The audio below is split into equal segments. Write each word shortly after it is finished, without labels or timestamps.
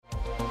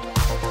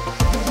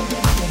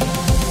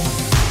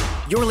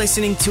You're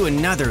listening to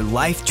another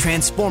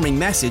life-transforming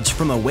message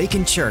from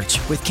Awaken Church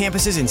with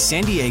campuses in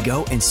San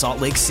Diego and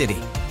Salt Lake City.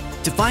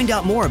 To find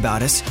out more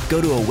about us,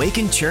 go to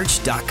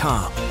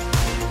awakenchurch.com.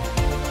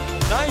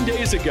 9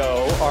 days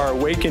ago, our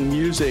Awaken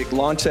Music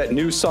launched that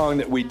new song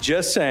that we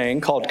just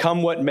sang called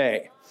Come What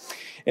May.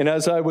 And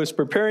as I was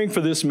preparing for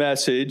this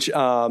message,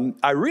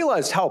 I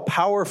realized how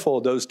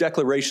powerful those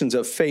declarations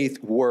of faith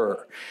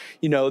were.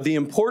 You know, the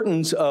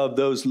importance of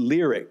those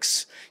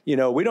lyrics. You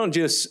know, we don't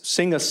just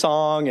sing a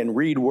song and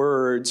read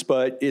words,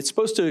 but it's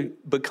supposed to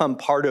become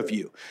part of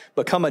you,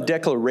 become a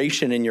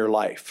declaration in your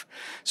life.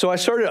 So I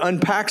started to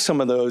unpack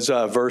some of those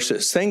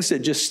verses, things that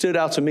just stood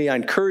out to me. I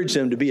encourage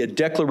them to be a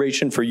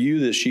declaration for you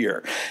this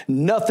year.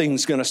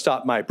 Nothing's going to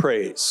stop my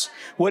praise.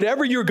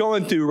 Whatever you're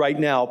going through right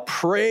now,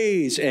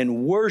 praise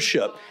and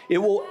worship. It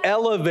will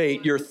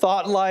elevate your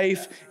thought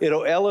life.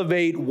 It'll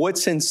elevate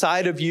what's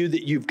inside of you,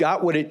 that you've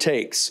got what it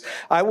takes.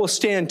 I will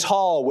stand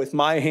tall with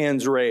my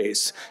hands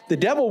raised. The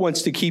devil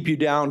wants to keep you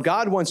down.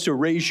 God wants to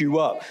raise you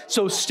up.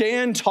 So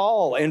stand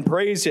tall and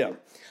praise him.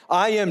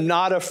 I am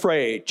not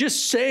afraid.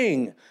 Just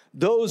saying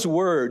those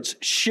words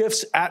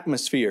shifts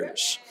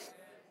atmospheres.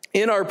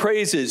 In our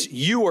praises,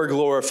 you are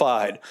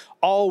glorified.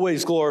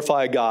 Always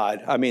glorify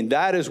God. I mean,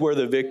 that is where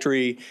the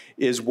victory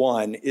is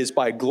won, is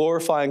by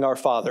glorifying our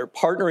Father,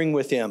 partnering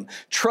with him,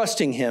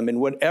 trusting him in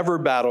whatever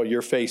battle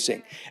you're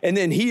facing. And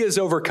then he has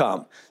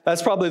overcome.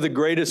 That's probably the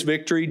greatest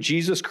victory.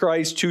 Jesus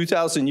Christ,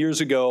 2,000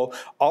 years ago,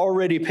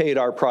 already paid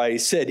our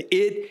price, said,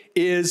 "It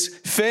is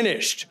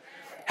finished."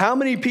 How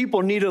many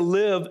people need to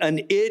live an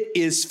 "it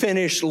is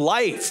finished"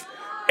 life?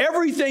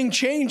 Everything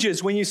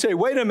changes when you say,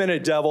 wait a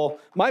minute, devil,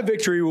 my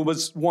victory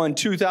was won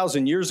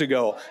 2,000 years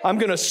ago. I'm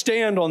going to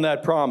stand on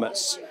that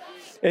promise.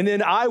 And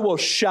then I will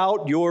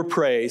shout your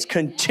praise,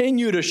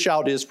 continue to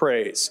shout his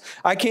praise.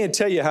 I can't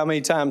tell you how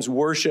many times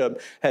worship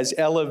has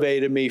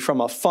elevated me from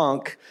a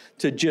funk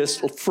to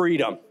just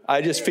freedom.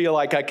 I just feel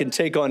like I can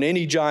take on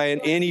any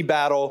giant, any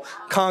battle,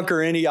 conquer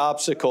any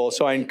obstacle.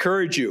 So I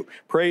encourage you,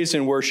 praise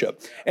and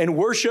worship. And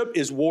worship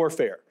is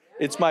warfare.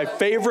 It's my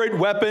favorite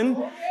weapon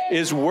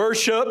is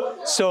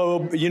worship.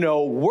 So, you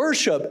know,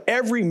 worship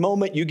every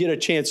moment you get a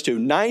chance to.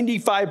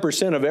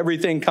 95% of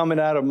everything coming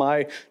out of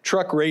my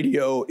truck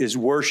radio is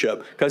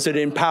worship because it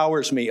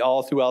empowers me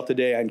all throughout the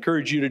day. I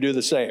encourage you to do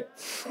the same.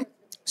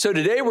 So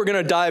today we're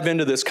going to dive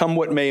into this Come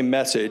What May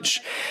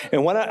message.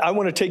 And I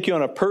want to take you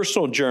on a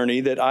personal journey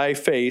that I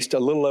faced a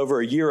little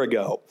over a year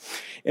ago.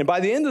 And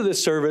by the end of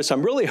this service,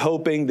 I'm really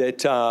hoping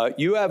that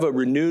you have a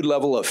renewed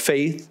level of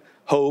faith,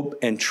 hope,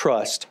 and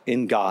trust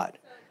in God.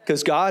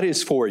 Because God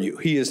is for you.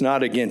 He is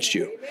not against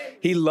you.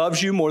 He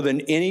loves you more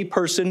than any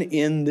person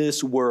in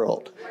this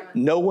world.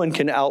 No one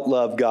can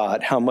outlove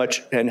God, how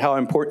much and how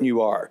important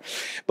you are.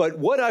 But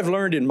what I've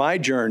learned in my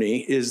journey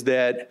is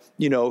that,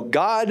 you know,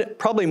 God,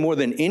 probably more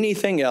than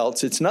anything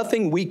else, it's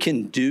nothing we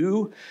can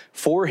do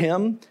for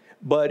him,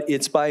 but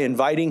it's by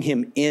inviting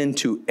him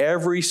into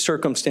every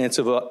circumstance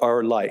of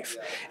our life.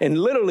 And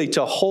literally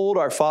to hold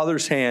our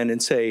Father's hand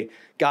and say,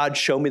 God,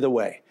 show me the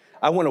way.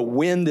 I want to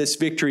win this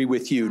victory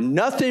with you.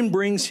 Nothing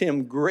brings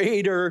him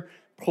greater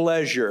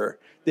pleasure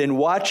than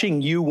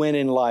watching you win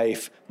in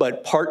life,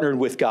 but partnered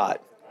with God.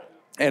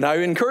 And I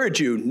encourage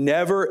you,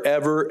 never,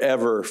 ever,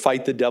 ever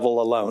fight the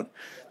devil alone.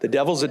 The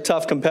devil's a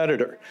tough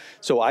competitor.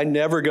 So I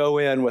never go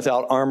in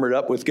without armored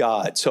up with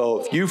God. So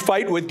if you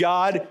fight with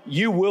God,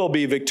 you will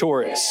be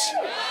victorious.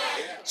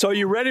 So are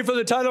you ready for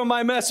the title of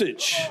my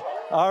message?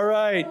 All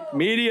right,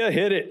 media,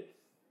 hit it.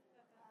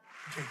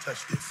 You can't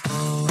touch this.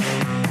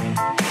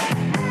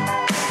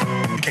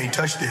 You can't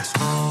touch this.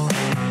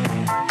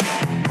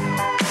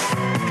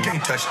 You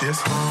can't touch this.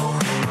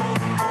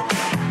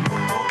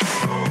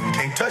 You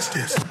can't touch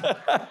this.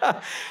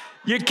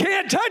 You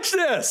can't touch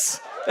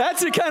this.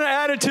 That's the kind of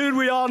attitude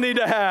we all need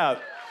to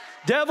have.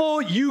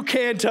 Devil, you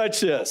can't touch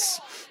this.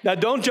 Now,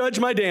 don't judge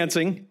my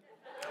dancing.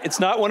 It's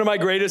not one of my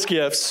greatest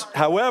gifts.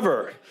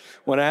 However,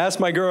 when I asked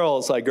my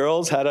girls, like,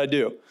 girls, how'd I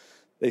do?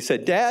 They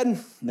said, Dad,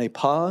 and they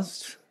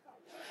paused.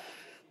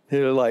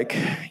 They were like,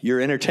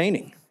 you're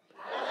entertaining.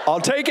 I'll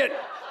take it.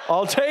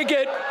 I'll take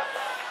it.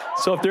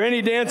 So if there are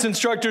any dance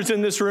instructors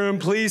in this room,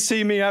 please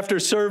see me after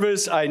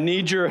service. I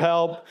need your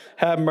help.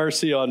 Have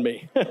mercy on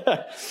me.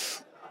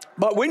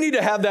 But we need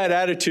to have that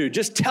attitude.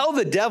 Just tell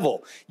the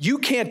devil, you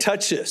can't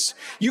touch this.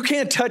 You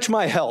can't touch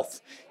my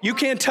health. You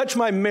can't touch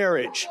my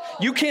marriage.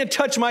 You can't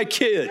touch my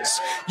kids.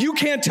 You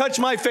can't touch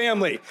my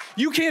family.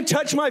 You can't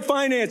touch my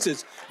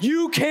finances.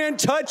 You can't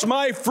touch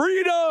my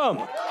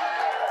freedom.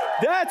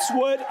 That's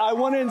what I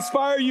want to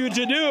inspire you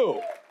to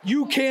do.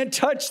 You can't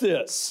touch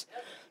this.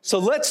 So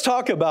let's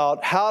talk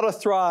about how to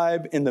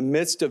thrive in the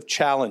midst of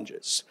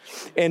challenges.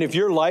 And if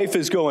your life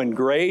is going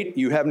great,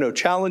 you have no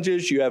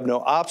challenges, you have no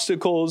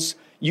obstacles,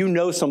 you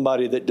know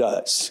somebody that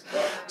does.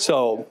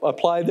 So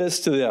apply this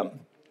to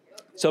them.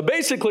 So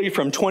basically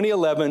from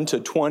 2011 to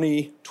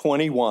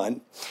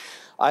 2021,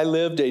 I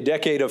lived a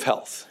decade of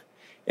health.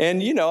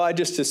 And, you know, I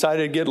just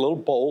decided to get a little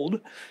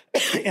bold.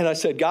 And I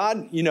said,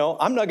 God, you know,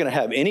 I'm not going to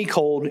have any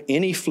cold,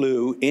 any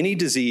flu, any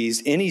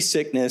disease, any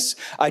sickness.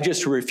 I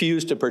just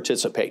refuse to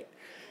participate.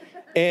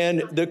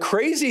 And the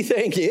crazy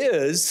thing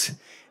is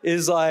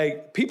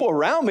like people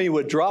around me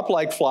would drop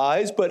like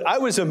flies, but I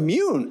was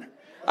immune.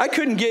 I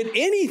couldn't get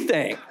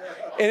anything.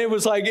 And it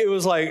was like, I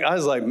was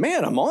like,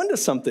 man, I'm onto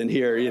something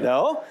here, you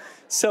know?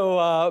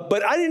 So,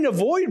 but I didn't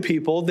avoid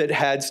people that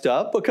had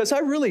stuff because I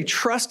really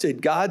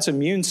trusted God's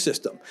immune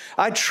system.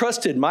 I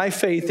trusted my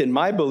faith and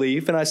my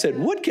belief, and I said,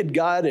 what could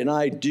God and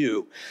I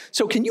do?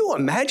 So can you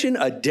imagine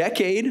a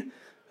decade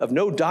of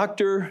no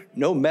doctor,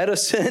 no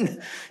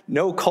medicine,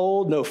 no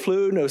cold, no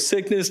flu, no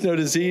sickness, no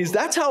disease?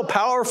 That's how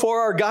powerful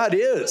our God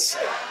is.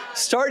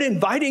 Start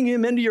inviting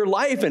him into your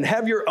life and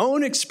have your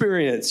own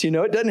experience. You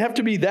know, it doesn't have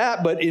to be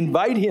that, but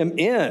invite him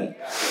in.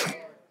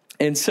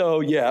 And so,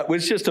 yeah, it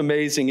was just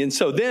amazing. And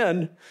so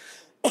then,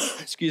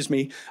 excuse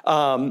me,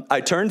 I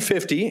turned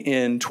 50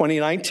 in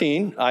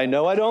 2019. I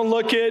know I don't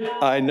look it.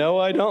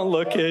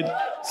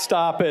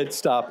 Stop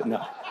it.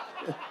 No.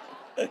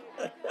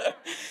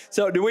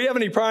 So do we have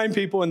any Prime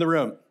people in the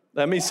room?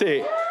 Let me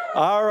see.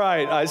 All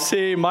right. I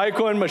see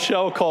Michael and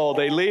Michelle Cole.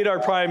 They lead our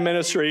Prime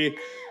ministry.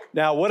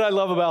 Now, what I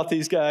love about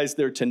these guys,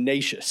 they're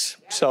tenacious.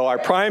 So our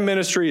Prime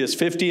ministry is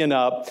 50 and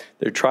up.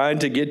 They're trying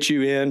to get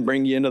you in,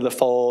 bring you into the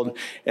fold.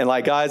 And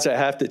like, guys, I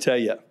have to tell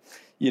you,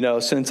 you know,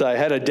 since I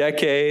had a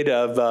decade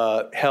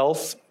of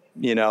health,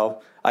 you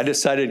know, I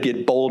decided to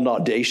get bold and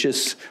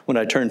audacious when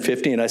I turned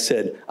 50. And I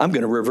said, I'm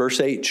going to reverse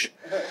age.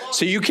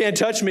 So you can't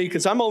touch me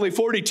because I'm only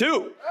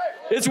 42.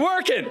 It's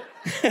working.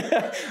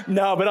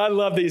 No, but I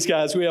love these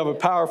guys. We have a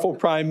powerful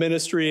Prime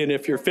ministry. And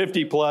if you're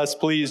 50 plus,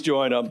 please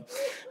join them.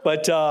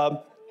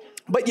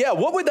 But yeah,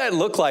 what would that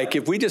look like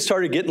if we just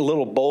started getting a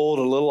little bold,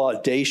 a little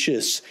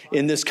audacious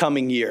in this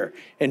coming year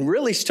and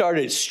really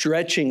started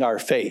stretching our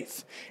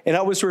faith? And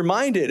I was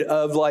reminded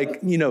of, like,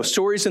 you know,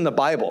 stories in the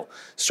Bible,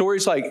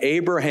 stories like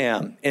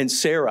Abraham and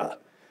Sarah.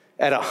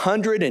 At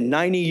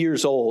 190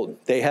 years old,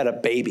 they had a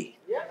baby.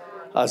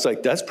 I was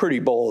like, that's pretty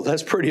bold.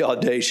 That's pretty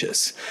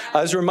audacious.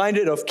 I was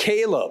reminded of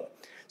Caleb.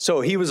 So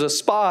he was a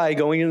spy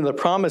going into the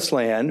promised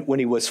land when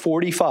he was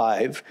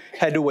 45,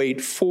 had to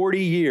wait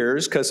 40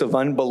 years because of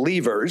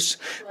unbelievers.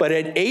 But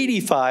at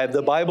 85,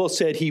 the Bible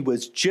said he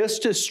was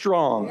just as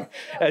strong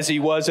as he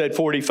was at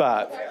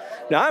 45.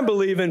 Now, I'm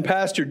believing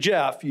Pastor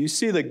Jeff. You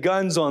see the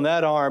guns on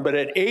that arm, but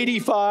at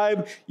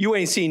 85, you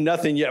ain't seen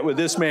nothing yet with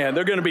this man.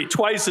 They're going to be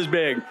twice as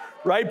big.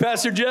 Right,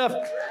 Pastor Jeff?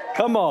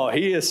 Come on.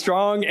 He is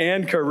strong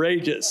and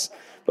courageous.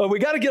 But we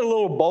got to get a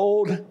little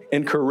bold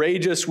and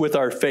courageous with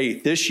our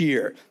faith this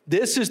year.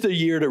 This is the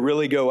year to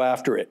really go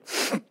after it.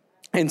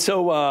 And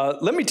so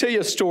let me tell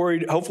you a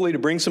story, hopefully to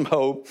bring some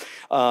hope,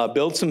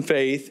 build some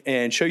faith,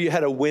 and show you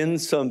how to win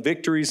some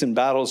victories and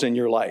battles in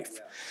your life.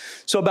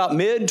 So about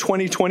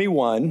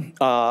mid-2021,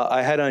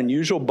 I had an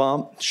unusual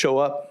bump show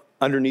up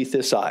underneath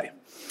this eye.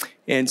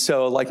 And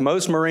so like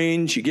most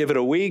Marines, you give it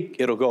a week,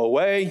 it'll go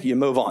away, you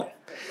move on.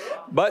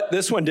 But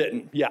this one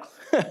didn't, yeah.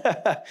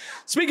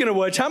 Speaking of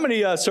which, how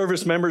many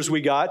service members we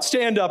got?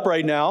 Stand up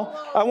right now.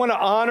 I want to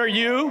honor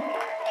you.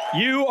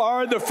 You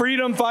are the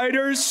freedom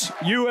fighters.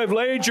 You have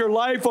laid your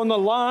life on the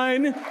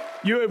line.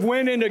 You have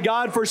went into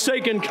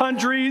God-forsaken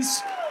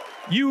countries.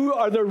 You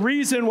are the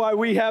reason why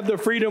we have the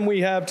freedom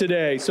we have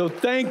today. So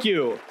thank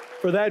you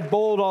for that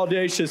bold,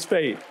 audacious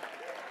faith.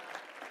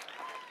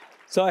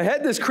 So I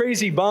had this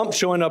crazy bump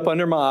showing up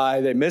under my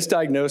eye. They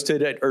misdiagnosed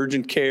it at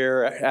urgent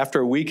care. After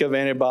a week of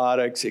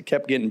antibiotics, it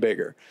kept getting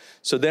bigger.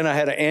 So then I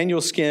had an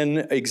annual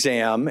skin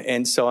exam.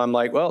 And so I'm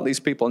like, well, these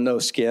people know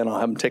skin. I'll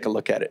have them take a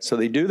look at it. So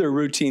they do their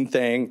routine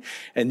thing.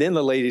 And then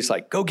the lady's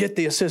like, go get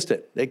the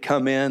assistant. They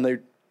come in.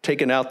 They're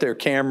taking out their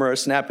camera,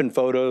 snapping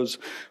photos,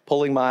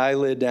 pulling my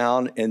eyelid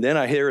down. And then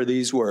I hear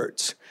these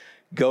words,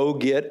 go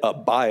get a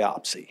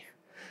biopsy.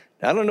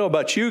 I don't know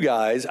about you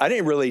guys. I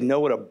didn't really know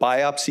what a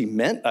biopsy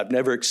meant. I've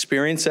never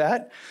experienced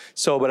that.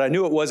 But I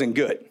knew it wasn't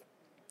good.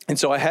 And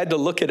so I had to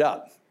look it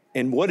up.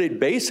 And what it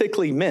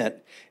basically meant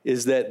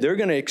is that they're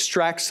going to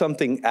extract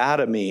something out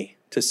of me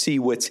to see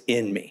what's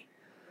in me.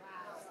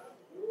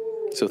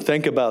 So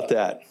think about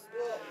that.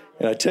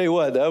 And I tell you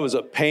what, that was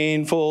a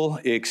painful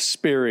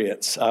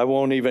experience. I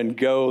won't even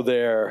go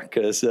there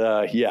because,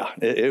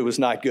 it was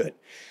not good.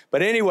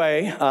 But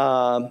anyway,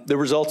 the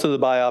results of the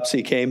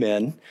biopsy came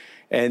in.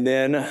 And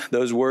then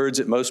those words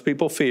that most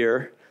people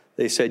fear,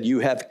 they said,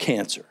 you have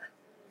cancer.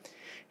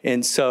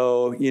 And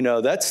so, you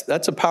know,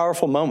 that's a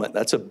powerful moment.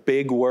 That's a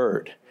big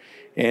word.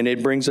 And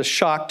it brings a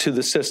shock to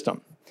the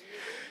system.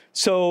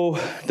 So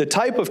the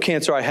type of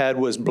cancer I had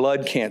was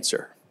blood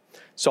cancer.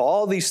 So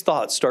all these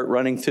thoughts start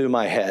running through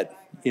my head.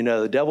 You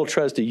know, the devil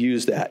tries to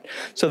use that.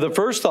 So the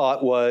first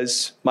thought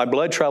was, my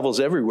blood travels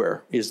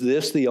everywhere. Is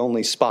this the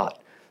only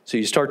spot? So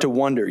you start to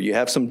wonder. You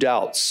have some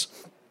doubts.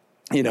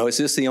 You know, is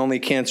this the only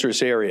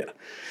cancerous area?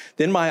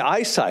 Then my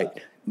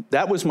eyesight,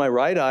 that was my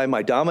right eye,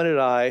 my dominant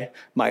eye,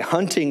 my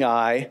hunting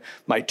eye,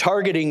 my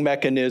targeting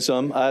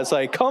mechanism. I was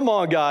like, come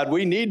on, God,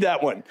 we need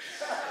that one.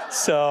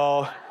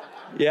 So,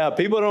 yeah,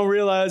 people don't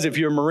realize if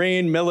you're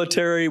Marine,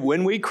 military,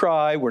 when we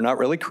cry, we're not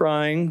really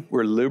crying.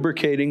 We're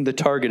lubricating the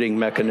targeting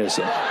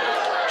mechanism.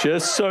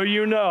 Just so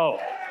you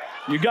know.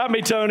 You got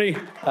me, Tony.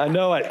 I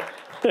know it.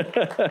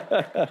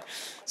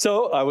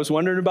 So I was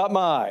wondering about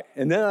my eye.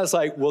 And then I was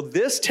like, will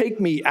this take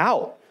me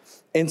out?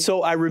 And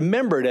so I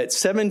remembered at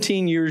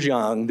 17 years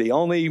young, the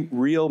only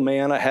real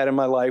man I had in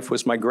my life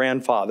was my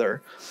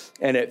grandfather.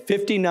 And at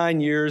 59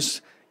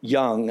 years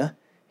young,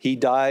 he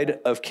died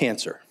of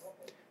cancer,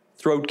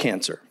 throat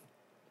cancer.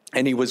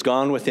 And he was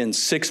gone within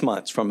 6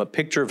 months, from a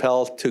picture of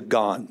health to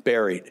gone,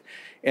 buried.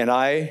 And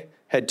I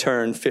had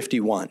turned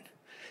 51.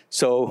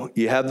 So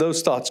you have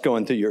those thoughts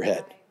going through your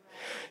head.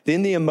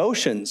 Then the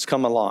emotions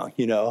come along,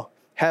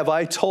 Have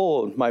I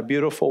told my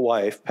beautiful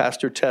wife,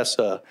 Pastor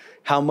Tessa,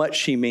 how much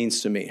she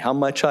means to me, how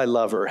much I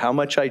love her, how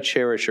much I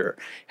cherish her?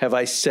 Have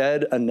I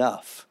said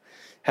enough?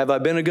 Have I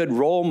been a good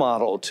role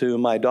model to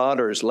my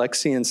daughters,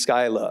 Lexi and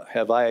Skyla?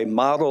 Have I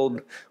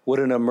modeled what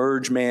an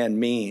emerge man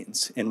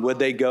means? And would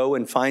they go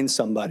and find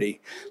somebody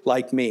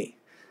like me?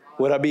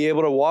 Would I be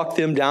able to walk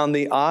them down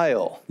the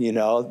aisle?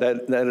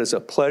 That is a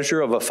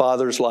pleasure of a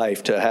father's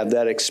life to have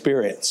that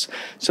experience.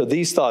 So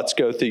these thoughts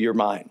go through your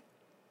mind.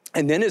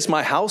 And then is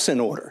my house in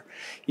order?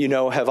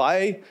 Have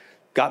I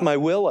got my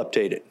will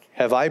updated?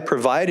 Have I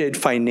provided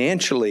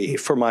financially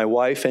for my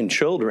wife and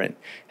children?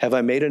 Have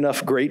I made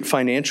enough great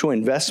financial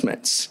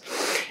investments?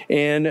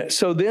 And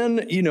so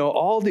then,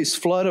 all these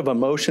flood of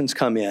emotions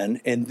come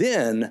in. And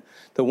then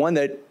the one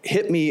that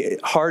hit me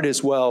hard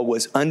as well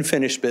was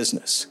unfinished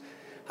business.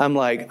 I'm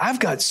like, I've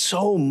got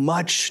so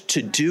much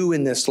to do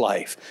in this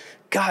life.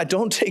 God,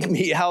 don't take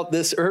me out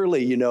this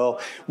early,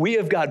 We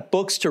have got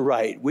books to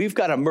write. We've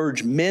got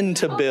Emerge men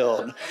to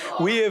build.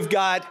 We have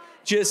got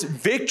just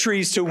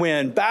victories to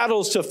win,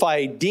 battles to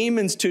fight,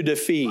 demons to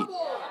defeat.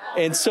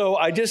 And so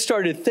I just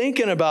started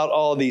thinking about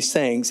all these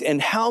things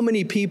and how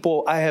many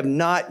people I have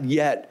not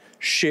yet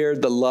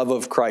shared the love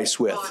of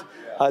Christ with.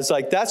 I was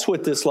like, that's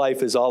what this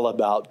life is all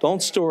about.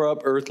 Don't store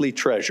up earthly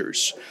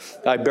treasures.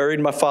 I buried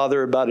my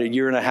father about 1.5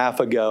 years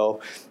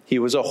ago. He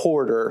was a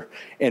hoarder,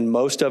 and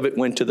most of it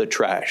went to the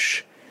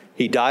trash.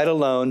 He died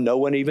alone. No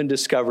one even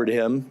discovered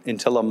him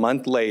until a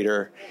month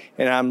later.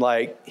 And I'm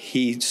like,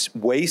 he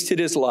wasted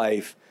his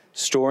life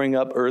storing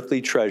up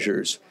earthly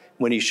treasures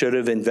when he should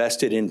have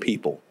invested in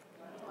people.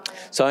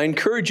 So I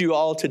encourage you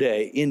all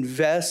today,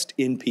 invest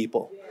in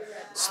people.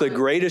 It's the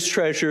greatest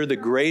treasure, the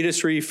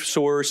greatest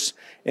resource.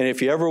 And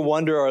if you ever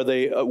wonder, are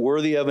they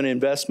worthy of an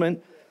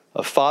investment?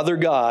 A Father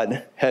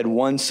God had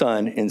one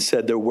son and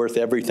said they're worth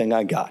everything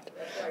I got.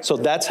 So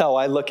that's how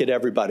I look at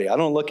everybody. I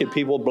don't look at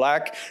people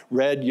black,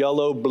 red,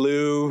 yellow,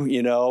 blue,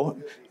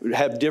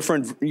 have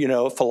different,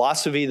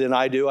 philosophy than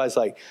I do. I was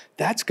like,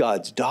 that's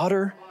God's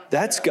daughter.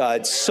 That's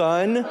God's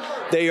son.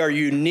 They are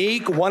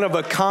unique, one of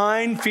a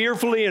kind,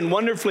 fearfully and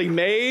wonderfully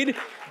made.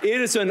 It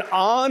is an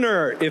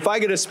honor if I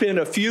get to spend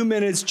a few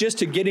minutes just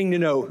to getting to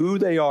know who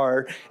they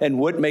are and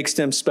what makes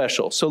them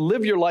special. So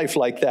live your life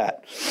like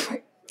that.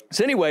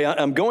 So anyway,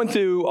 I'm going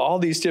through all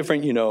these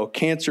different,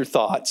 cancer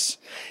thoughts.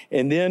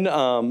 And then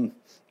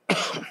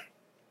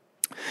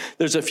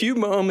there's a few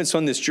moments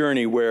on this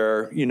journey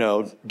where,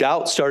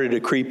 doubt started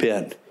to creep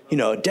in.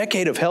 A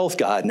decade of health,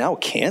 God, now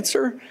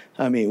cancer?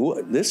 I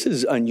mean, this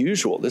is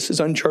unusual. This is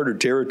uncharted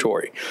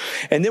territory.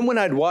 And then when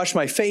I'd wash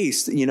my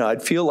face,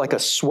 I'd feel like a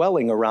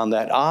swelling around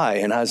that eye.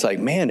 And I was like,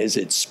 man, is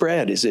it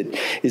spread? Is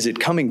it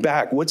coming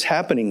back? What's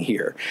happening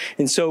here?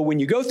 And so when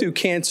you go through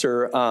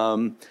cancer,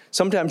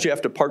 sometimes you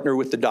have to partner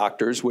with the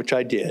doctors, which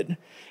I did.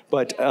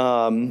 But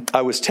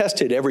I was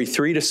tested every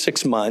 3 to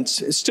 6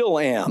 months. Still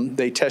am.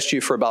 They test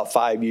you for about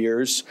 5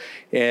 years,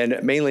 and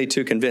mainly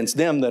to convince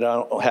them that I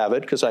don't have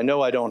it, because I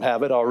know I don't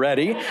have it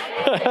already.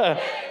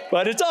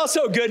 But it's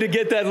also good to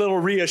get that little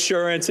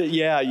reassurance that,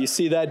 yeah, you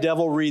see that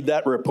devil, read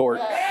that report.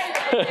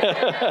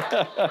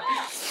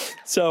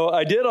 So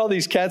I did all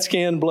these CAT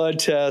scan blood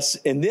tests,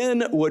 and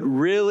then what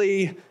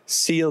really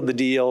sealed the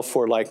deal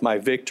for my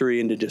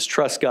victory and to just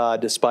trust God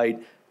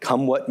despite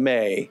come what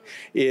may,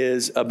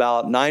 is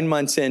about 9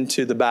 months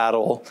into the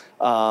battle,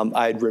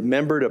 I'd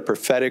remembered a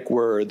prophetic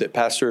word that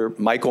Pastor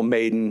Michael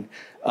Maiden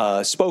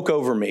spoke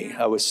over me.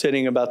 I was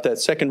sitting about that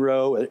second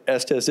row,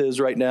 Estes is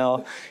right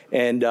now,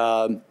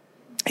 and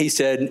he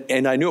said,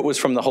 and I knew it was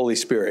from the Holy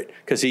Spirit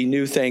because he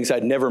knew things.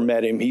 I'd never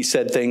met him. He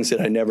said things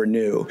that I never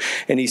knew.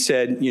 And he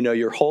said,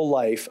 your whole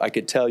life, I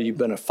could tell you've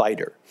been a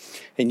fighter.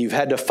 And you've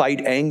had to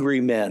fight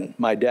angry men.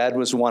 My dad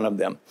was one of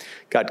them.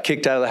 Got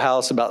kicked out of the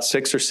house about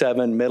 6 or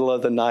 7, middle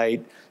of the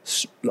night,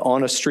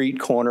 on a street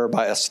corner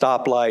by a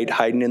stoplight,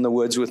 hiding in the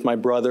woods with my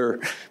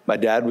brother. My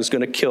dad was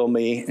going to kill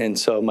me. And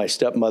so my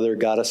stepmother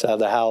got us out of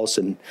the house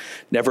and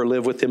never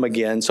lived with him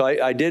again. So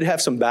I did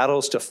have some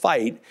battles to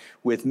fight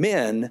with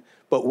men.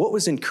 But what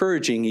was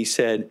encouraging, he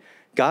said,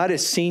 God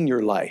has seen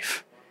your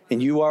life,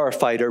 and you are a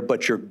fighter,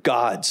 but you're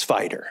God's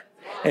fighter.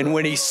 And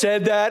when he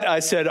said that,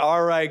 I said,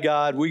 all right,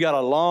 God, we got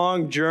a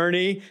long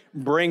journey.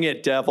 Bring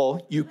it,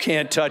 devil. You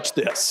can't touch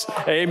this.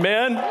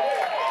 Amen?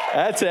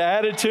 That's an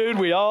attitude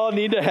we all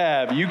need to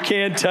have. You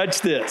can't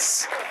touch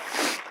this.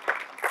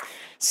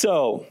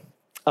 So,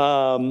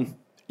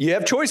 You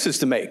have choices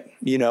to make.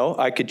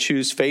 I could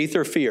choose faith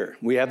or fear.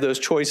 We have those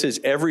choices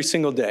every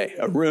single day.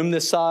 A room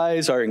this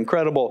size, our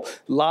incredible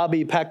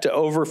lobby packed to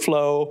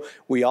overflow.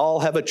 We all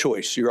have a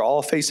choice. You're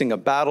all facing a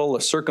battle,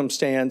 a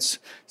circumstance,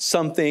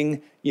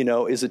 something,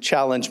 is a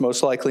challenge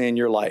most likely in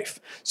your life.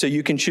 So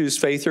you can choose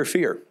faith or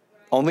fear.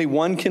 Only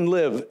one can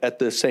live at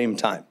the same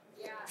time,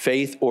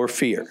 faith or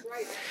fear.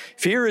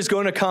 Fear is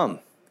going to come.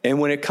 And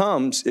when it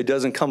comes, it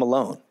doesn't come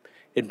alone.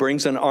 It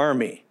brings an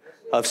army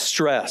of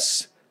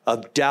stress,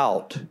 of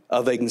doubt,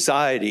 of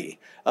anxiety,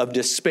 of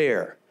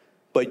despair.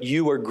 But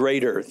you are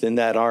greater than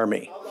that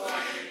army.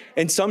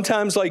 And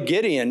sometimes, like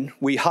Gideon,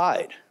 we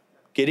hide.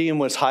 Gideon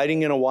was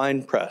hiding in a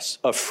wine press,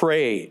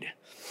 afraid,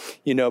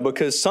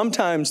 because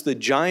sometimes the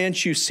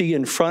giants you see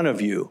in front of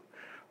you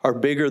are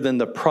bigger than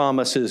the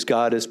promises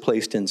God has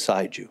placed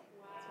inside you.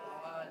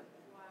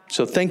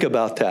 So think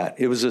about that.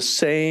 It was the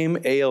same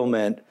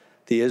ailment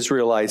the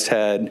Israelites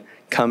had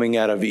coming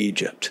out of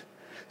Egypt.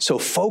 So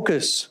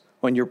focus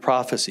on your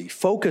prophecy.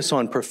 Focus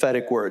on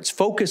prophetic words.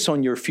 Focus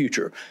on your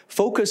future.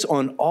 Focus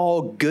on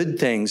all good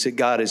things that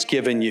God has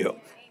given you.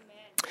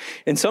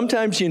 And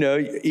sometimes,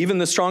 even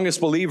the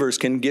strongest believers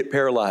can get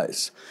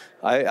paralyzed.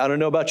 I don't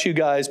know about you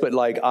guys, but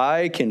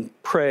I can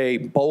pray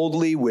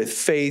boldly with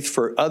faith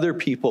for other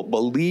people,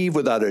 believe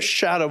without a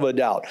shadow of a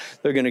doubt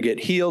they're going to get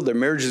healed, their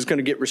marriage is going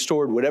to get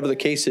restored, whatever the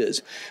case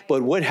is.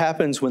 But what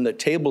happens when the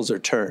tables are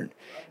turned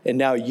and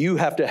now you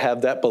have to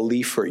have that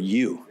belief for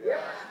you?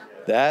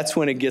 That's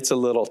when it gets a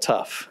little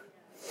tough.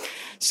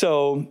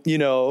 So,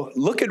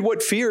 look at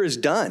what fear has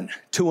done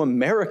to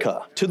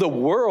America, to the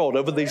world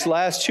over these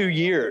last 2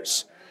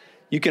 years.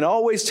 You can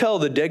always tell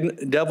the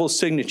devil's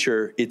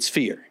signature, it's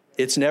fear.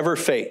 It's never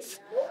faith.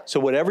 So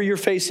whatever you're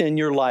facing in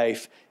your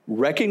life,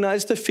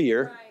 recognize the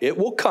fear. It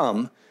will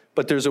come,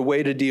 but there's a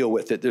way to deal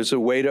with it. There's a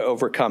way to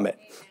overcome it.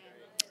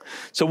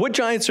 So what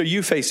giants are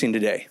you facing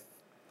today?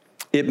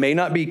 It may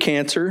not be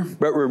cancer,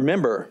 but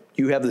remember,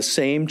 you have the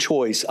same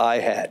choice I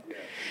had.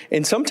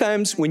 And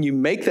sometimes when you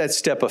make that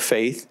step of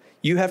faith,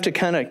 you have to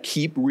kind of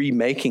keep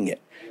remaking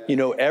it.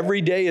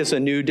 Every day is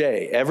a new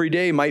day. Every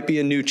day might be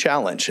a new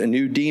challenge, a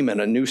new demon,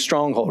 a new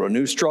stronghold, a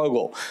new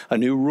struggle, a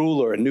new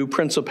ruler, a new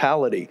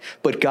principality.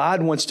 But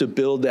God wants to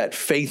build that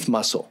faith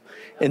muscle.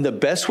 And the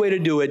best way to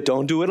do it,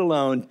 don't do it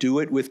alone, do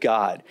it with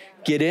God.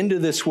 Get into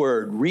this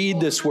word, read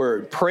this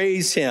word,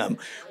 praise him,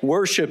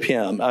 worship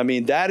him.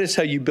 That is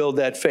how you build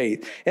that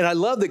faith. And I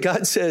love that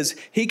God says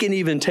he can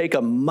even take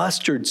a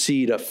mustard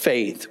seed of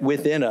faith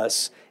within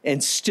us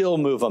and still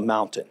move a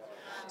mountain.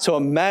 So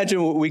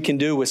imagine what we can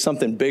do with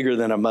something bigger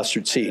than a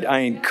mustard seed. I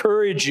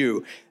encourage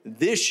you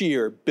this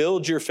year,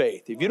 build your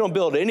faith. If you don't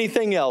build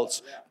anything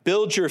else,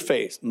 build your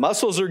faith.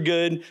 Muscles are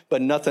good,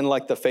 but nothing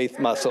like the faith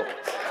muscle.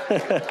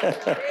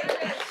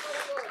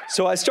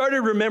 So I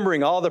started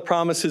remembering all the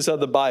promises of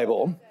the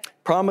Bible.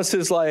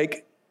 Promises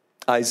like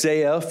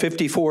Isaiah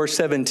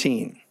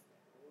 54:17.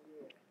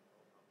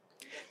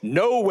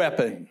 No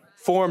weapon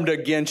formed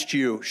against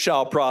you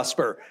shall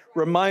prosper.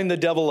 Remind the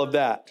devil of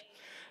that.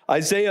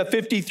 Isaiah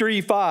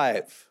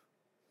 53:5,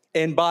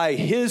 and by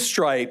his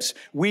stripes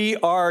we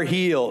are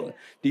healed.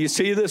 Do you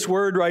see this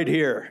word right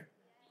here?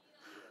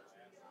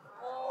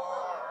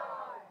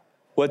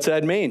 What's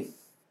that mean?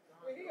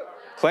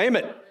 Claim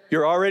it.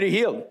 You're already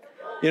healed.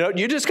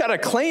 You just got to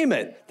claim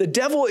it. The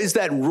devil is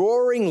that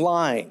roaring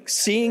lion,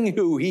 seeing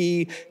who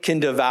he can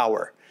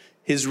devour.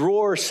 His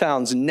roar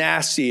sounds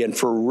nasty and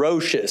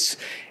ferocious,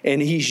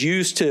 and he's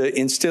used to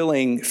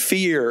instilling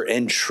fear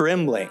and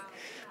trembling.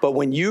 But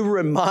when you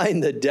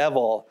remind the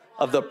devil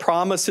of the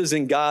promises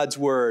in God's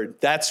word,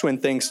 that's when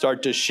things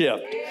start to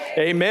shift.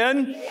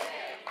 Amen?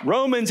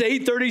 Romans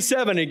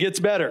 8:37, it gets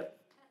better.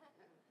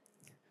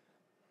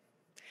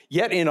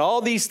 Yet in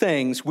all these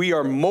things, we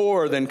are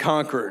more than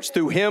conquerors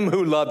through him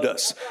who loved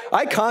us.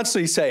 I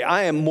constantly say,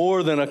 I am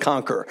more than a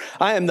conqueror.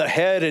 I am the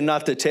head and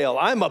not the tail.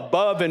 I'm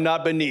above and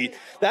not beneath.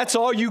 That's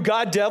all you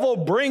got, devil?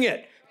 Bring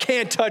it.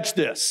 Can't touch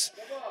this.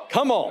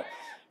 Come on.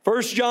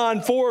 1 John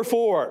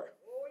 4:4.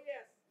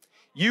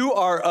 You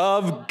are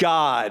of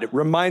God.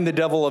 Remind the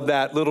devil of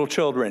that, little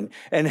children,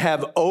 and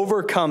have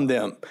overcome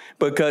them,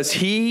 because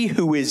he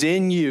who is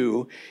in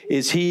you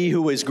is he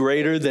who is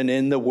greater than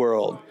in the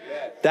world.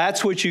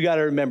 That's what you got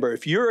to remember.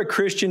 If you're a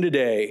Christian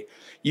today,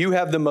 you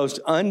have the most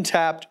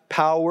untapped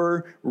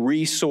power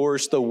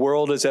resource the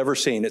world has ever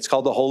seen. It's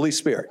called the Holy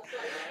Spirit.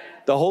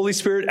 The Holy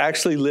Spirit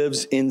actually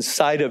lives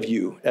inside of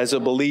you as a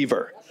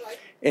believer.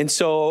 And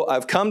so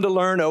I've come to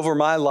learn over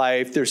my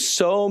life, there's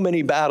so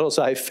many battles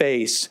I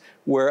face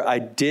where I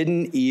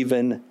didn't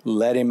even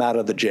let him out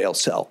of the jail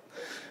cell.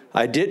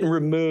 I didn't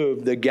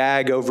remove the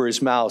gag over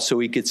his mouth so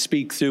he could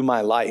speak through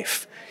my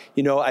life.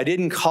 I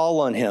didn't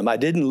call on him. I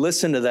didn't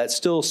listen to that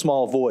still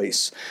small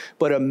voice.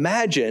 But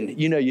imagine,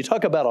 you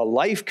talk about a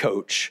life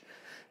coach,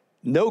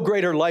 no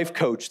greater life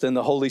coach than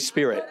the Holy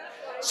Spirit.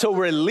 So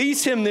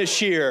release him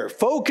this year.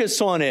 Focus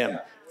on him.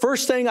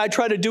 First thing I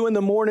try to do in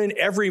the morning,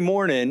 every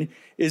morning,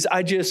 is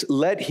I just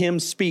let him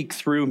speak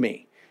through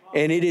me.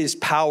 And it is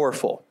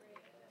powerful.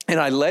 And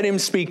I let him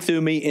speak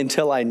through me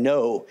until I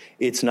know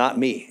it's not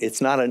me.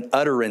 It's not an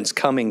utterance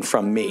coming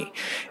from me.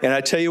 And I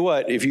tell you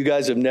what, if you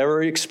guys have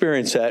never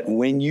experienced that,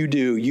 when you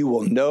do, you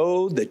will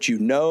know that you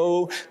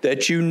know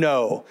that you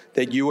know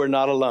that you are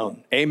not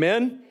alone.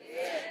 Amen?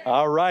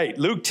 All right,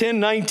 Luke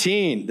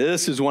 10:19.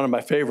 This is one of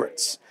my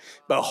favorites.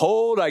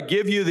 Behold, I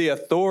give you the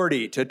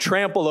authority to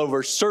trample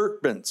over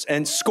serpents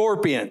and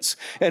scorpions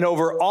and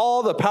over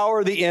all the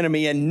power of the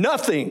enemy, and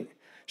nothing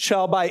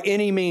shall by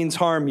any means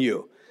harm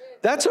you.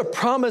 That's a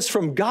promise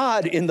from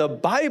God in the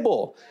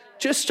Bible.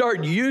 Just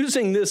start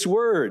using this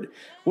word.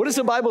 What does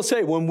the Bible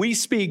say? When we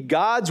speak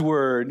God's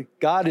word,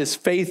 God is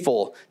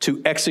faithful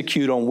to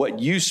execute on what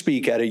you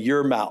speak out of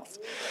your mouth.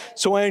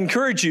 So I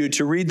encourage you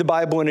to read the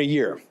Bible in a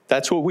year.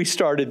 That's what we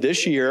started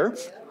this year.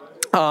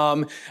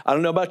 I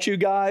don't know about you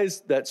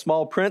guys, that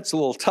small print's a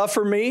little tough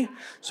for me.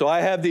 So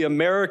I have the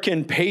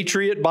American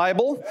Patriot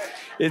Bible.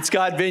 It's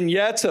got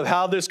vignettes of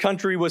how this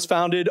country was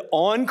founded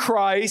on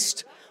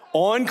Christ,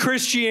 on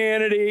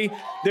Christianity.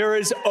 There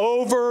is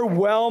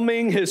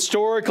overwhelming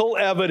historical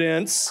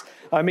evidence.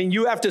 I mean,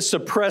 you have to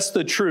suppress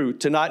the truth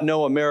to not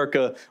know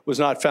America was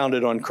not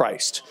founded on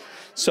Christ.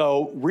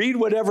 So read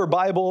whatever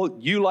Bible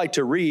you like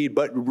to read,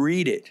 but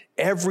read it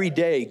every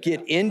day.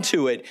 Get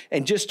into it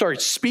and just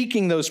start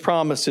speaking those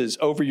promises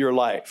over your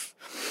life.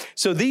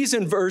 So these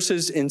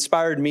verses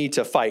inspired me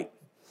to fight.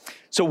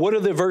 So what are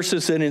the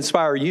verses that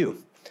inspire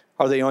you?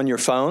 Are they on your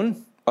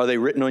phone? Are they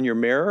written on your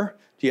mirror?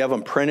 Do you have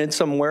them printed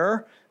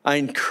somewhere? I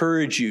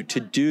encourage you to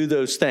do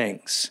those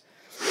things.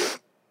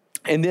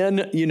 And then,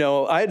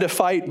 I had to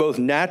fight both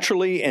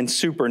naturally and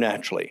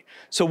supernaturally.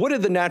 So what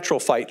did the natural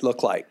fight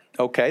look like?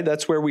 Okay,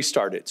 that's where we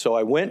started. So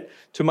I went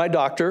to my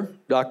doctor,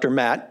 Dr.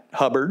 Matt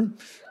Hubbard,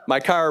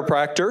 my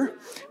chiropractor.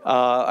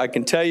 I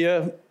can tell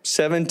you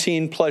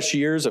 17 plus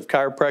years of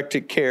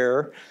chiropractic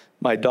care.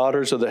 My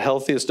daughters are the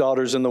healthiest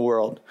daughters in the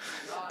world.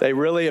 They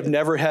really have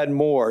never had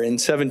more in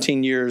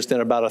 17 years than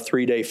about a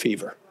 3-day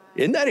fever.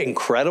 Isn't that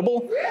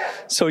incredible?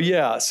 So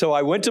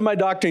I went to my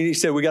doctor and he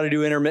said, we got to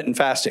do intermittent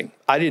fasting.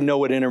 I didn't know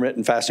what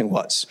intermittent fasting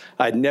was.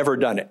 I'd never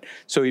done it.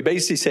 So he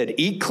basically said,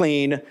 eat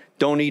clean,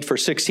 don't eat for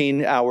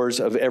 16 hours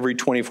of every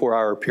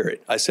 24-hour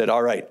period. I said,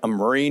 all right, I'm a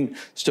Marine,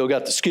 still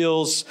got the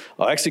skills,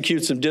 I'll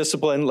execute some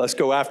discipline, let's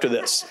go after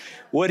this.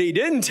 What he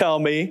didn't tell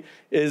me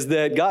is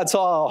that God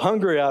saw how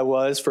hungry I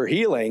was for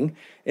healing,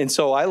 and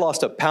so I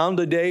lost 1 pound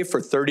a day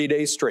for 30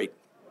 days straight.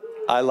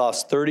 I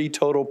lost 30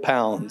 total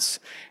pounds.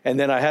 And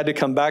then I had to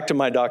come back to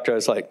my doctor. I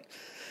was like,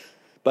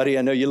 buddy,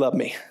 I know you love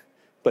me,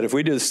 but if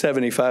we do the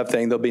 75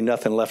 thing, there'll be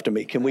nothing left of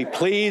me. Can we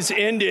please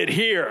end it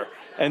here?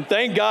 And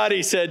thank God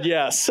he said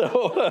yes.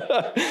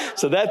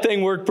 So that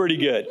thing worked pretty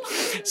good.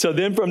 So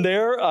then from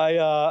there,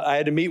 I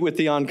had to meet with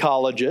the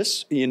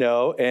oncologist,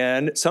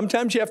 and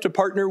sometimes you have to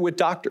partner with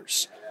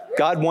doctors.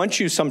 God wants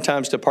you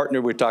sometimes to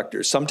partner with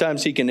doctors.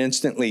 Sometimes he can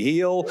instantly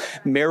heal,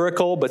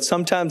 miracle, but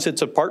sometimes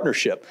it's a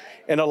partnership.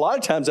 And a lot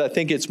of times I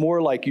think it's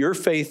more like your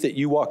faith that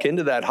you walk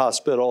into that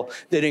hospital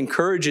that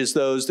encourages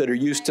those that are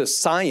used to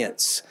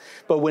science.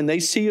 But when they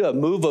see a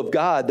move of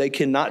God, they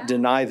cannot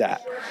deny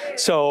that.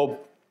 So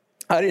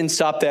I didn't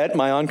stop that.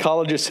 My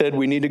oncologist said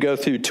we need to go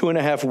through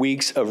 2.5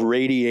 weeks of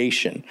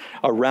radiation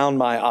around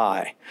my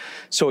eye.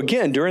 So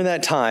again, during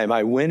that time,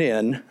 I went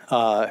in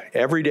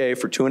every day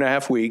for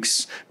 2.5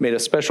 weeks, made a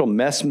special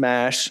mesh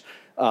mask,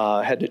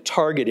 had to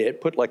target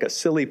it, put like a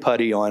silly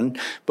putty on,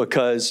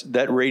 because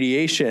that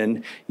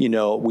radiation,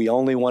 we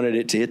only wanted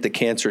it to hit the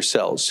cancer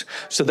cells.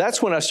 So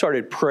that's when I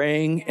started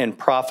praying and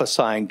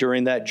prophesying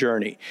during that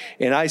journey.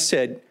 And I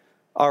said,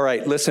 all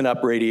right, listen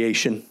up,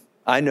 radiation.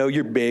 I know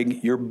you're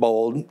big, you're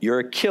bold, you're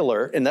a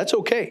killer, and that's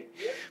okay.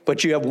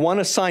 But you have one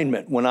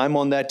assignment when I'm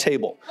on that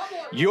table.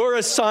 Your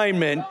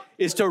assignment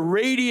is to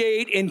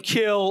radiate and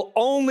kill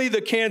only the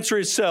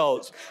cancerous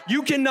cells.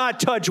 You cannot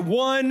touch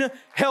one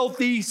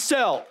healthy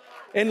cell.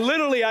 And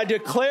literally, I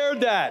declared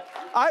that.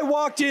 I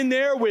walked in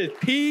there with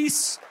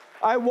peace.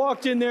 I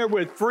walked in there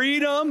with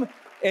freedom.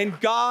 And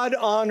God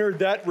honored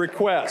that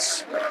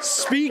request.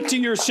 Speak to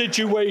your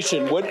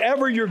situation,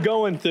 whatever you're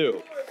going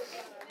through.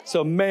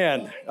 So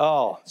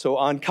so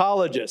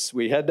oncologists,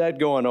 we had that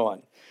going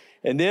on.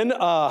 And then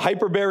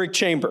hyperbaric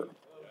chamber.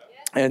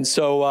 And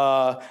so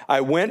I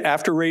went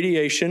after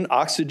radiation,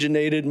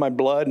 oxygenated my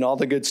blood and all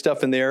the good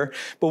stuff in there.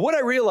 But what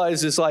I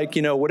realized is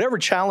whatever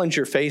challenge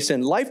you're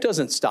facing, life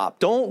doesn't stop.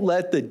 Don't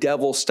let the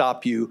devil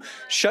stop you,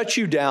 shut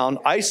you down,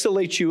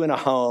 isolate you in a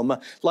home,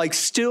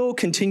 still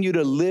continue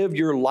to live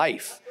your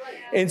life.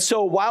 And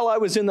so while I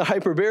was in the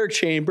hyperbaric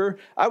chamber,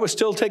 I was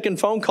still taking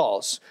phone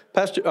calls.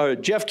 Pastor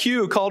Jeff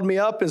Q called me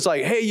up and was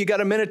like, hey, you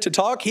got a minute to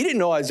talk? He didn't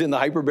know I was in the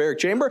hyperbaric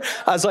chamber.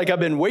 I was like, I've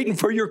been waiting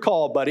for your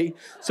call, buddy.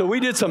 So we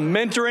did some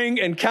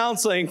mentoring and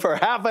counseling for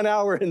half an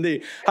hour in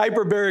the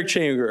hyperbaric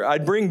chamber.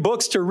 I'd bring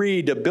books to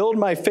read to build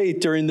my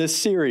faith during this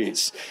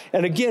series.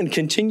 And again,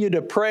 continue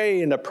to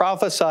pray and to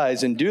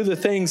prophesize and do the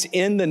things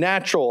in the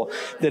natural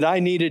that I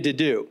needed to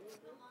do.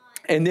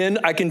 And then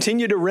I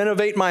continued to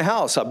renovate my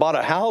house. I bought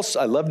a house.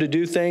 I love to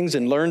do things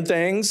and learn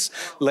things.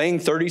 Laying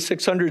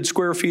 3,600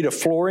 square feet of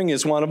flooring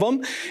is one of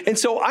them. And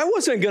so I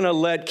wasn't going to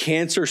let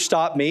cancer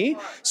stop me.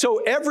 So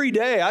every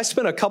day I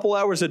spent a couple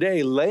hours a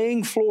day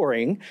laying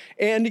flooring.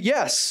 And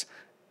yes,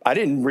 I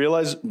didn't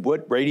realize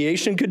what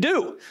radiation could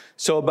do.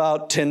 So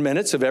about 10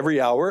 minutes of every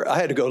hour, I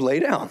had to go lay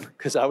down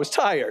because I was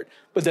tired.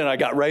 But then I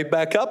got right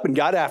back up and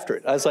got after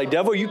it. I was like,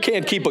 devil, you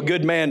can't keep a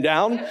good man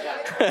down.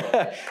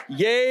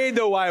 Yea,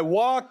 though I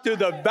walk through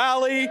the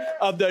valley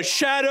of the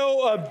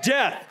shadow of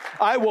death,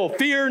 I will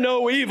fear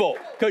no evil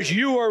because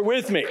you are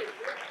with me.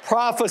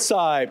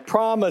 Prophesy,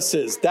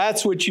 promises,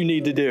 that's what you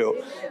need to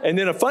do. And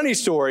then a funny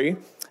story,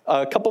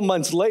 a couple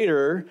months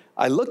later,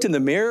 I looked in the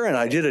mirror and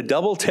I did a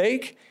double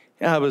take.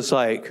 And I was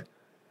like,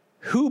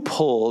 who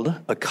pulled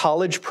a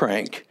college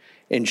prank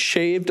and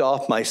shaved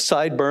off my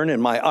sideburn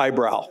and my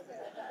eyebrow?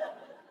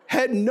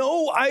 Had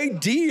no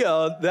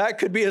idea that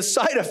could be a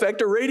side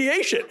effect of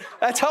radiation.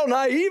 That's how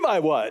naive I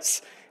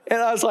was.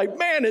 And I was like,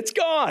 man, it's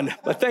gone.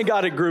 But thank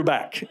God it grew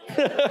back.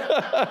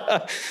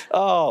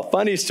 Oh,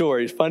 funny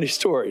stories, funny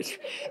stories.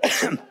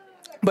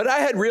 But I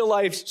had real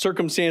life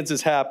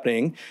circumstances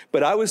happening,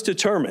 but I was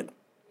determined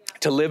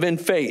to live in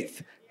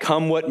faith,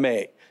 come what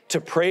may, to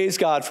praise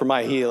God for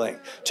my healing,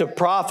 to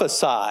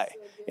prophesy.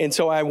 And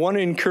so I want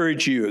to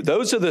encourage you.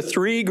 Those are the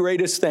three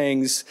greatest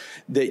things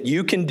that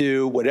you can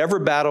do, whatever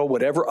battle,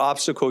 whatever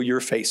obstacle you're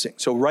facing.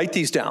 So write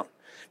these down.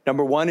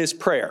 Number 1 is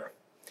prayer.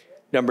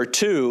 Number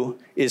 2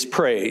 is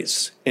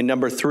praise. And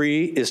number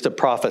 3 is to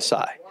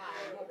prophesy.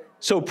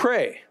 So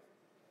pray.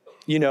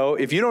 You know,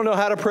 if you don't know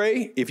how to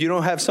pray, if you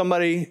don't have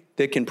somebody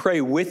that can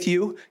pray with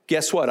you,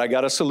 guess what? I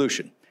got a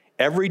solution.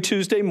 Every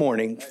Tuesday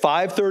morning,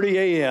 5:30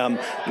 a.m.,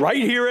 right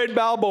here at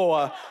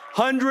Balboa,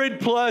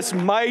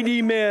 100+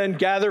 mighty men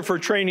gather for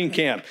training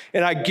camp.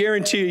 And I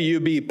guarantee you'll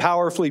be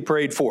powerfully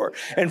prayed for.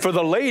 And for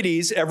the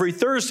ladies, every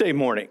Thursday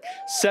morning,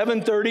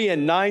 7:30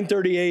 and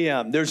 9:30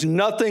 a.m. There's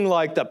nothing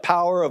like the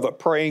power of a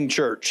praying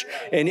church.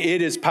 And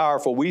it is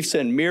powerful. We've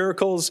seen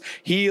miracles,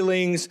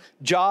 healings,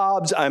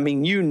 jobs. I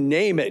mean, you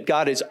name it.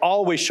 God is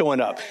always showing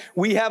up.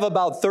 We have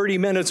about 30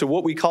 minutes of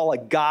what we call a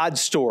God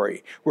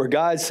story, where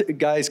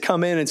guys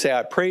come in and say,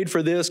 I prayed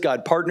for this.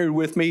 God partnered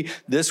with me.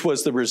 This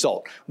was the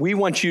result. We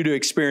want you to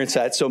experience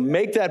that. So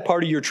make that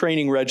part of your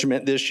training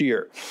regiment this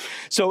year.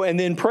 So, and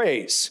then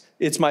praise.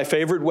 It's my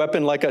favorite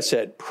weapon. Like I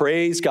said,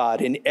 praise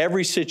God in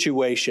every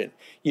situation.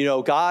 You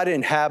know, God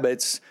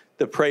inhabits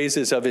the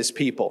praises of his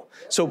people.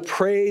 So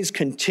praise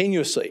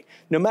continuously.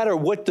 No matter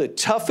what the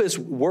toughest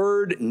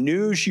word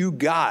news you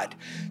got,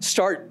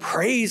 start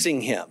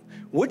praising him.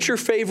 What's your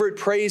favorite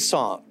praise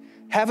song?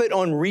 Have it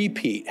on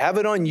repeat. Have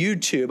it on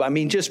YouTube. I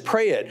mean, just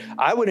pray it.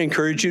 I would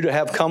encourage you to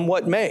have Come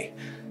What May.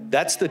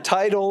 That's the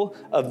title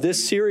of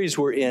this series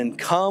we're in,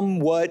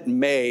 Come What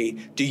May.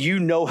 Do you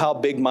know how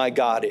big my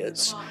God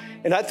is?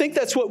 And I think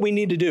that's what we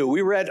need to do.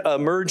 We were at a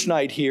Merge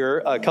Night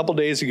here a couple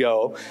days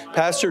ago.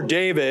 Pastor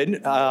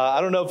David,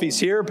 I don't know if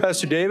he's here,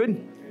 Pastor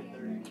David?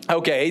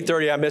 Okay,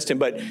 8:30, I missed him.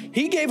 But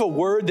he gave a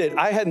word that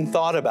I hadn't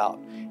thought about.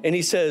 And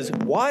he says,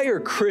 why are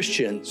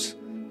Christians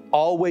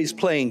always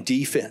playing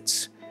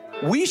defense?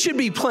 We should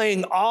be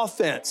playing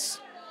offense.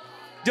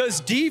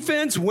 Does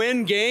defense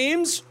win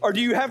games, or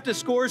do you have to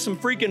score some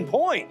freaking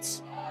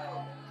points?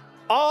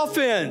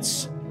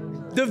 Offense.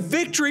 The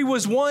victory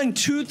was won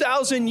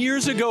 2,000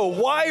 years ago.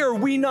 Why are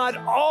we not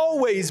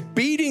always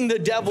beating the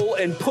devil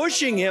and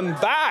pushing him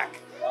back?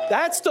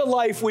 That's the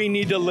life we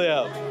need to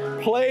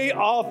live. Play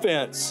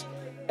offense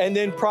and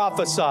then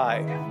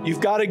prophesy.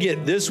 You've got to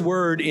get this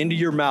word into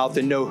your mouth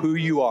and know who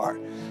you are.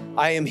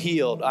 I am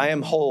healed. I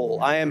am whole.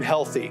 I am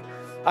healthy.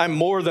 I'm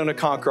more than a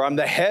conqueror. I'm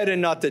the head and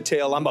not the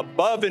tail. I'm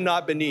above and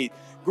not beneath.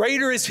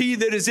 Greater is he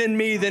that is in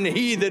me than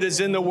he that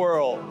is in the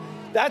world.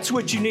 That's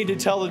what you need to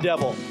tell the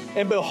devil.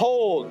 And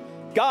behold,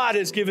 God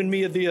has given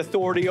me the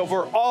authority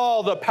over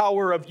all the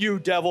power of you,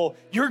 devil.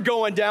 You're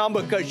going down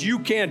because you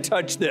can't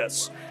touch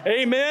this.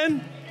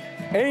 Amen?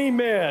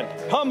 Amen.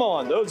 Come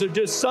on. Those are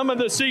just some of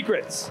the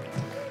secrets.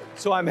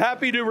 So I'm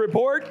happy to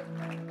report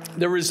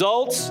the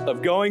results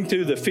of going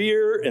through the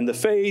fear and the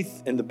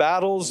faith and the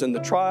battles and the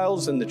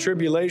trials and the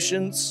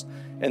tribulations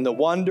and the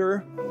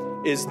wonder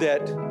is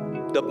that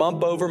the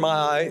bump over my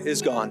eye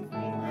is gone.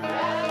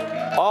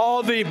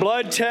 All the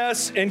blood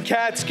tests and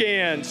CAT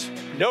scans,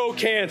 no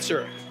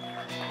cancer.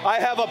 I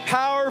have a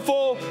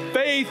powerful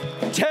faith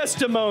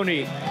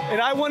testimony, and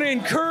I want to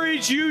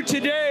encourage you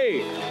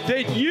today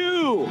that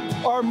you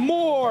are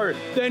more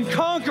than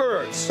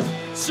conquerors.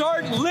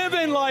 Start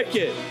living like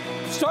it.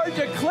 Start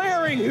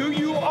declaring who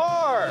you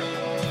are.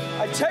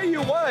 I tell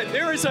you what,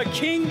 there is a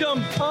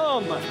kingdom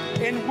come,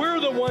 and we're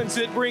the ones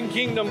that bring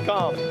kingdom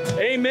come.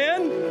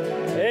 Amen?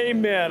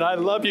 Amen. I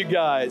love you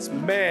guys.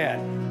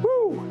 Man.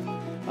 Woo.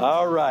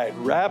 All right.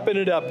 Wrapping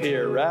it up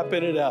here.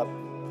 Wrapping it up.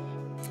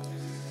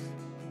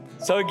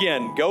 So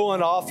again, go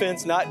on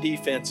offense, not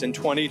defense in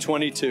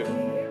 2022.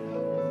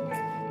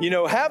 You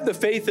know, have the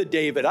faith of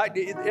David.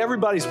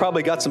 Everybody's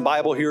probably got some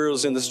Bible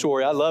heroes in the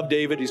story. I love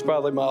David. He's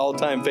probably my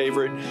all-time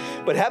favorite.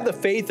 But have the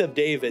faith of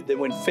David that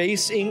when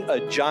facing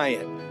a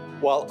giant,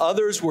 While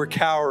others were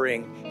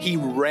cowering, he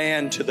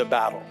ran to the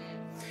battle.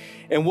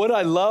 And what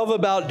I love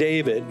about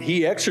David,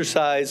 he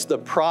exercised the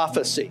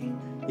prophecy.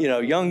 You know,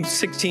 young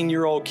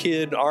 16-year-old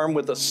kid armed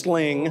with a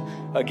sling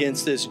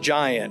against this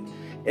giant.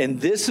 And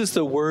this is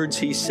the words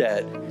he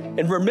said.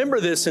 And remember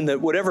this in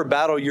whatever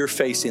battle you're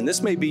facing.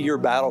 This may be your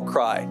battle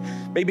cry.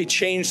 Maybe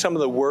change some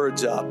of the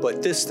words up,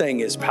 but this thing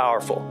is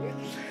powerful.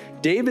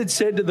 David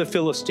said to the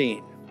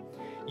Philistine,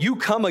 "You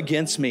come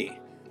against me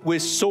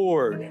with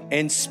sword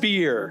and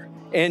spear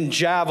and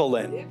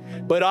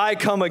javelin, but I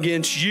come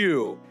against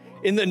you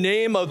in the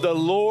name of the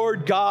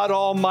Lord God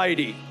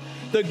Almighty,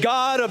 the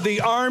God of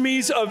the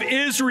armies of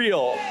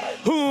Israel,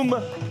 whom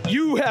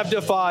you have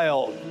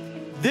defiled.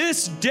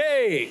 This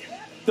day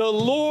the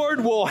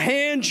Lord will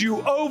hand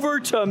you over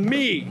to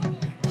me,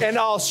 and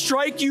I'll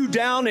strike you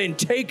down and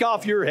take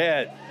off your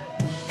head."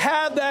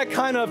 Have that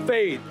kind of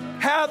faith.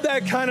 Have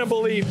that kind of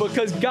belief,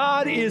 because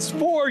God is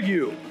for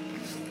you.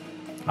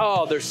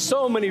 Oh, there's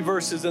so many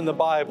verses in the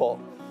Bible.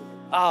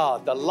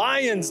 The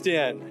lion's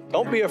den.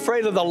 Don't be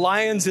afraid of the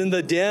lions in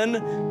the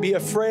den. Be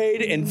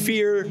afraid and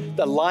fear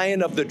the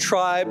Lion of the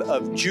tribe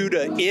of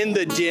Judah in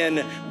the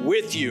den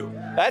with you.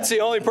 That's the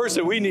only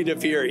person we need to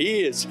fear.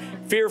 He is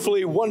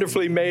fearfully,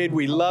 wonderfully made.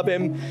 We love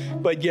him.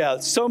 But yeah,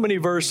 so many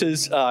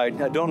verses. I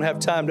don't have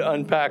time to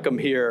unpack them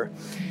here.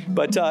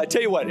 But I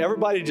tell you what,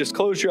 everybody just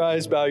close your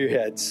eyes, bow your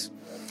heads.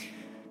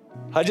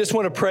 I just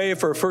want to pray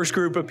for a first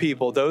group of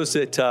people, those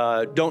that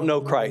don't know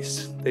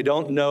Christ. They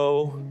don't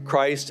know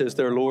Christ as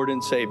their Lord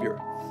and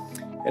Savior.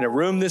 In a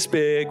room this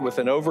big with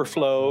an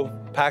overflow,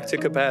 packed to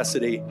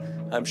capacity,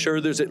 I'm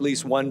sure there's at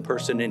least one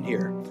person in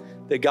here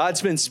that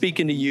God's been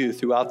speaking to you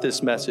throughout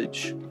this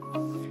message.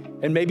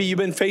 And maybe you've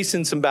been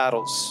facing some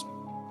battles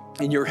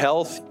in your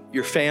health,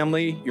 your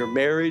family, your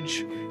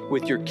marriage,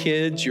 with your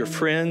kids, your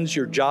friends,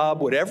 your job,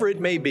 whatever it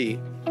may be.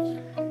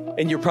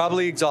 And you're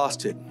probably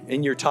exhausted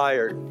and you're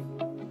tired,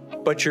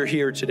 but you're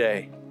here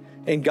today.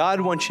 And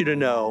God wants you to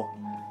know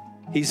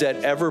He's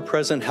that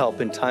ever-present help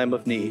in time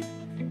of need.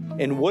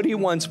 And what He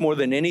wants more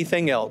than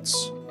anything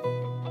else,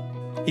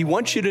 He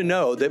wants you to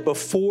know that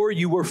before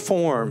you were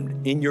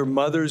formed in your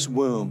mother's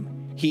womb,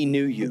 He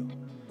knew you.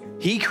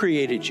 He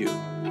created you.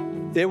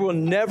 There will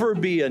never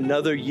be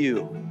another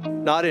you,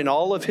 not in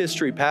all of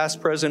history, past,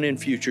 present, and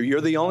future.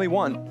 You're the only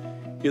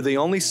one. You're the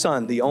only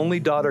son, the only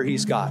daughter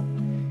He's got.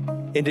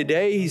 And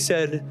today He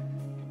said,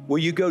 will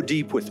you go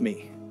deep with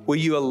me? Will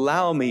you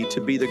allow me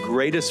to be the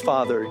greatest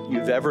father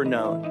you've ever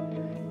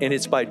known? And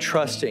it's by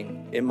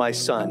trusting in my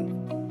Son.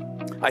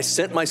 I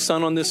sent my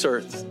Son on this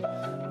earth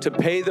to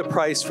pay the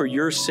price for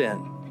your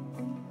sin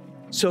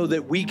so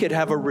that we could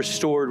have a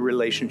restored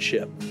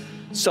relationship.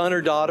 Son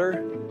or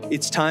daughter,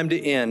 it's time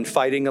to end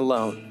fighting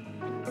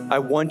alone. I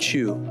want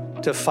you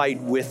to fight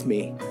with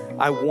me.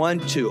 I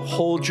want to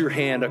hold your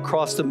hand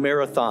across the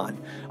marathon,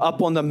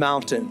 up on the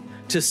mountain,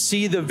 to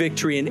see the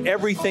victory in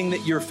everything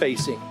that you're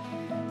facing.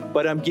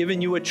 But I'm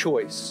giving you a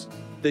choice.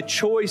 The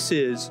choice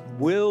is,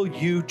 will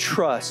you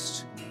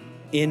trust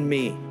in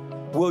me?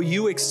 Will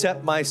you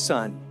accept my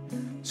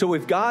Son? So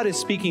if God is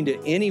speaking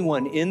to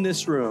anyone in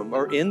this room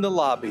or in the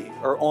lobby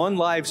or on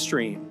live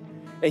stream,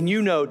 and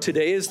you know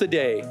today is the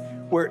day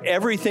where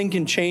everything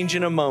can change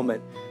in a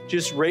moment,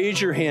 just raise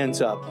your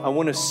hands up. I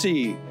want to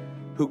see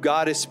who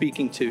God is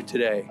speaking to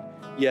today.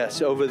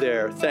 Yes, over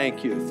there.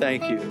 Thank you,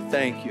 thank you,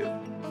 thank you.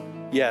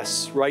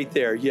 Yes, right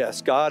there.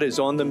 Yes, God is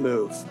on the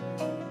move.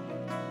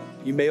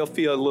 You may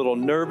feel a little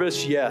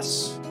nervous.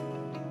 Yes.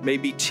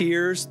 Maybe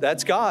tears.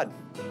 That's God.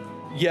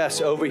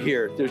 Yes, over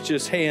here. There's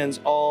just hands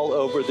all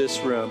over this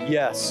room.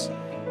 Yes,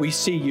 we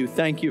see you.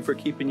 Thank you for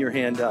keeping your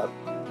hand up.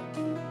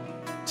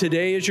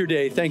 Today is your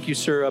day. Thank you,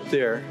 sir, up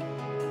there.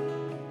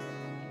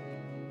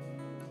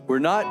 We're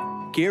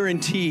not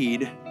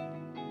guaranteed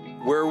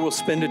where we'll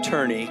spend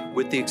eternity,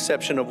 with the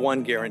exception of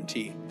one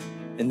guarantee,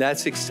 and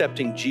that's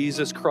accepting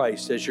Jesus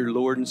Christ as your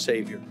Lord and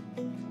Savior.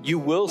 You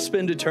will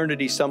spend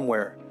eternity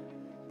somewhere.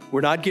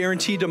 We're not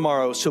guaranteed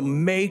tomorrow, so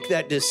make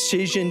that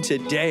decision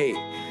today.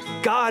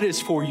 God is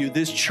for you.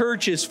 This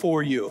church is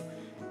for you.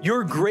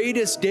 Your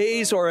greatest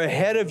days are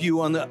ahead of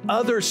you on the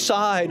other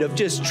side of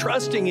just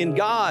trusting in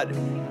God.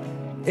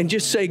 And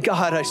just say,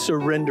 God, I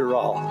surrender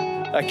all.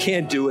 I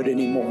can't do it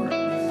anymore.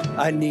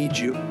 I need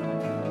you.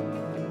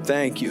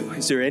 Thank you.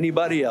 Is there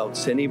anybody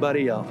else?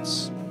 Anybody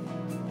else?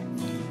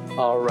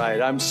 All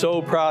right. I'm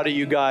so proud of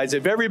you guys.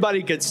 If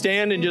everybody could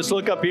stand and just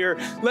look up here,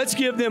 let's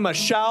give them a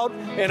shout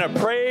and a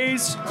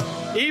praise.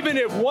 Even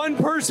if one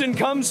person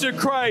comes to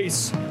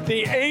Christ,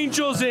 the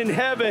angels in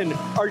heaven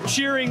are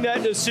cheering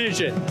that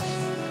decision.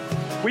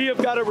 We have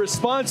got a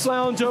response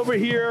lounge over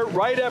here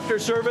right after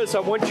service. I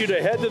want you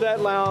to head to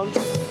that lounge.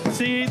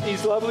 See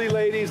these lovely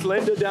ladies,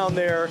 Linda down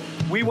there.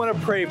 We want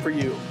to pray for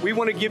you. We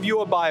want to give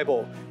you a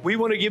Bible. We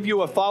want to give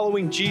you a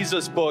Following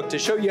Jesus book to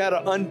show you how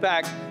to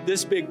unpack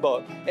this big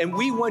book. And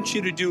we want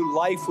you to do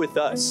life with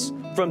us.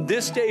 From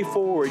this day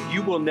forward,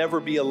 you will never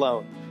be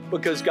alone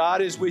because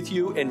God is with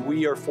you and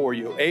we are for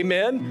you.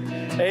 Amen?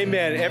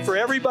 Amen. And for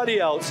everybody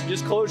else,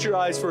 just close your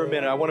eyes for a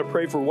minute. I want to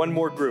pray for one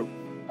more group.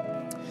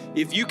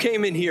 If you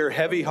came in here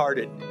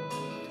heavy-hearted,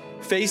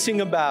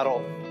 facing a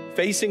battle,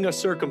 facing a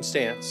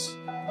circumstance,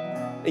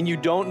 and you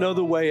don't know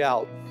the way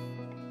out,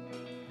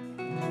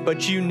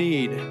 but you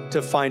need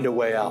to find a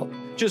way out.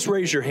 Just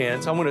raise your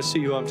hands. I want to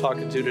see who I'm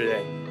talking to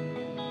today.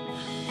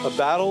 A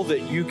battle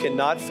that you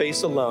cannot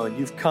face alone.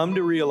 You've come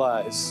to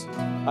realize,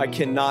 I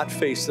cannot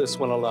face this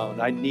one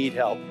alone. I need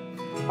help.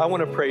 I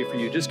want to pray for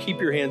you. Just keep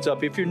your hands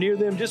up. If you're near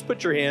them, just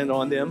put your hand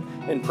on them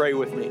and pray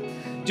with me.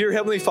 Dear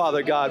Heavenly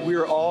Father, God, we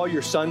are all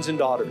your sons and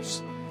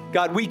daughters.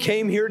 God, we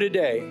came here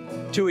today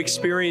to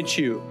experience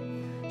you.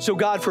 So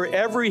God, for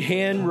every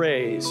hand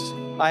raised,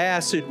 I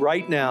ask it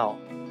right now,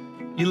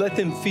 you let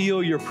them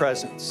feel your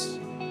presence,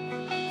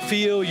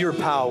 feel your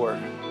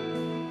power,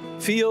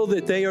 feel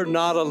that they are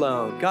not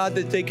alone. God,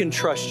 that they can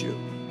trust you.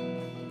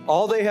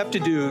 All they have to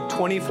do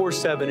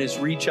 24/7 is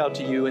reach out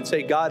to you and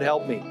say, God,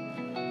 help me.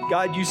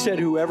 God, you said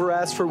whoever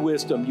asks for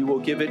wisdom, you will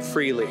give it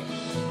freely.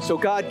 So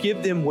God,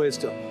 give them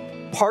wisdom.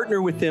 Partner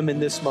with them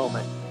in this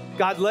moment.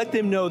 God, let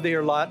them know they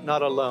are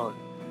not alone.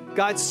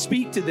 God,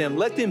 speak to them.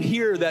 Let them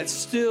hear that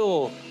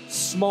still,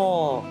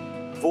 small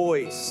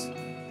voice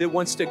that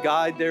wants to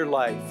guide their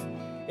life.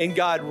 And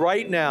God,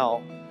 right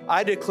now,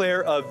 I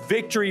declare a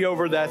victory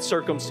over that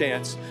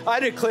circumstance. I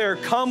declare,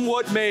 come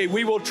what may,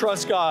 we will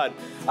trust God.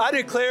 I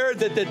declare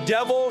that the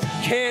devil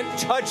can't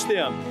touch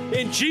them.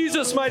 In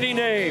Jesus' mighty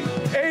name,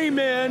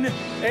 amen,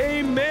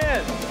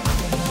 amen.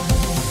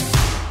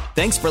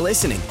 Thanks for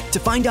listening. To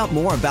find out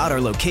more about our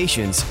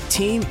locations,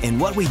 team,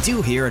 and what we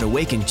do here at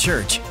Awaken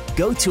Church,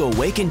 go to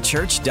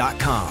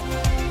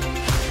awakenchurch.com.